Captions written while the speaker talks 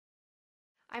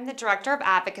I'm the Director of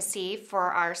Advocacy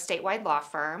for our statewide law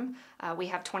firm. We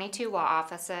have 22 law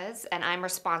offices, and I'm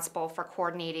responsible for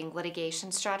coordinating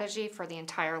litigation strategy for the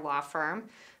entire law firm,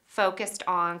 focused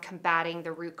on combating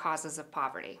the root causes of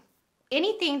poverty.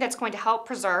 Anything that's going to help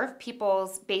preserve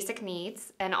people's basic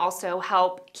needs and also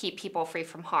help keep people free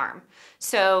from harm.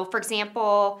 So, for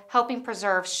example, helping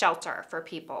preserve shelter for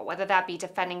people, whether that be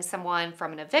defending someone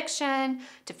from an eviction,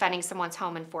 defending someone's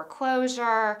home in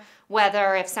foreclosure,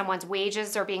 whether if someone's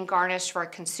wages are being garnished for a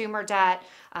consumer debt,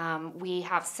 we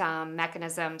have some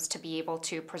mechanisms to be able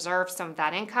to preserve some of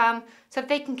that income so that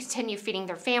they can continue feeding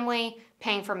their family,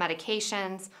 paying for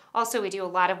medications. Also, we do a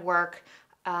lot of work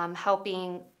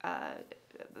helping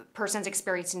persons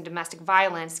experiencing domestic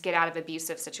violence get out of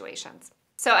abusive situations.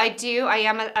 So I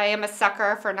am a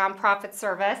sucker for nonprofit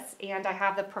service, and I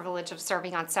have the privilege of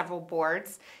serving on several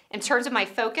boards. In terms of my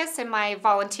focus and my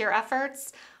volunteer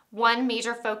efforts, one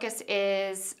major focus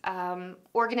is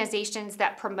organizations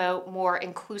that promote more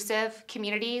inclusive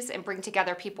communities and bring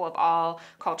together people of all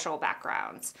cultural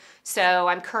backgrounds. So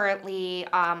I'm currently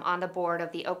on the board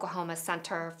of the Oklahoma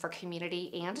Center for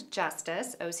Community and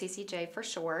Justice, OCCJ for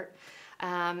short,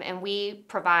 and we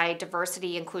provide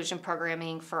diversity inclusion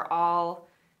programming for all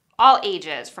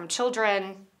ages, from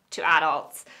children to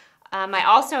adults. I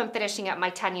also am finishing up my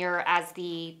tenure as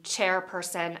the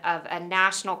chairperson of a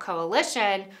national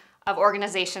coalition of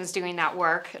organizations doing that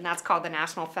work, and that's called the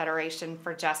National Federation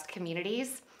for Just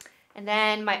Communities. And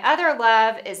then my other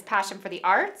love is passion for the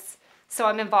arts, so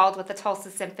I'm involved with the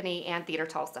Tulsa Symphony and Theater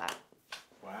Tulsa.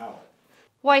 Wow.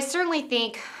 Well, I certainly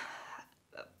think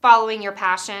following your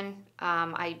passion,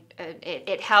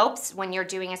 it helps when you're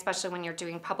doing, especially when you're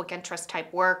doing public interest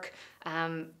type work.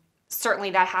 Certainly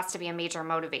that has to be a major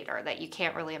motivator, that you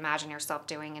can't really imagine yourself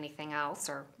doing anything else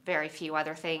or very few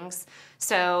other things.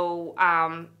 So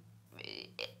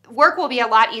work will be a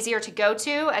lot easier to go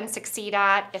to and succeed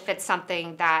at if it's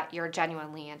something that you're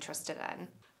genuinely interested in.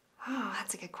 Oh,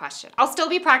 that's a good question. I'll still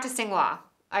be practicing law.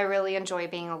 I really enjoy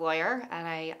being a lawyer, and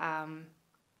I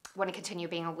want to continue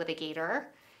being a litigator,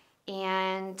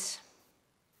 and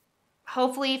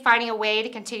hopefully finding a way to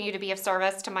continue to be of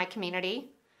service to my community.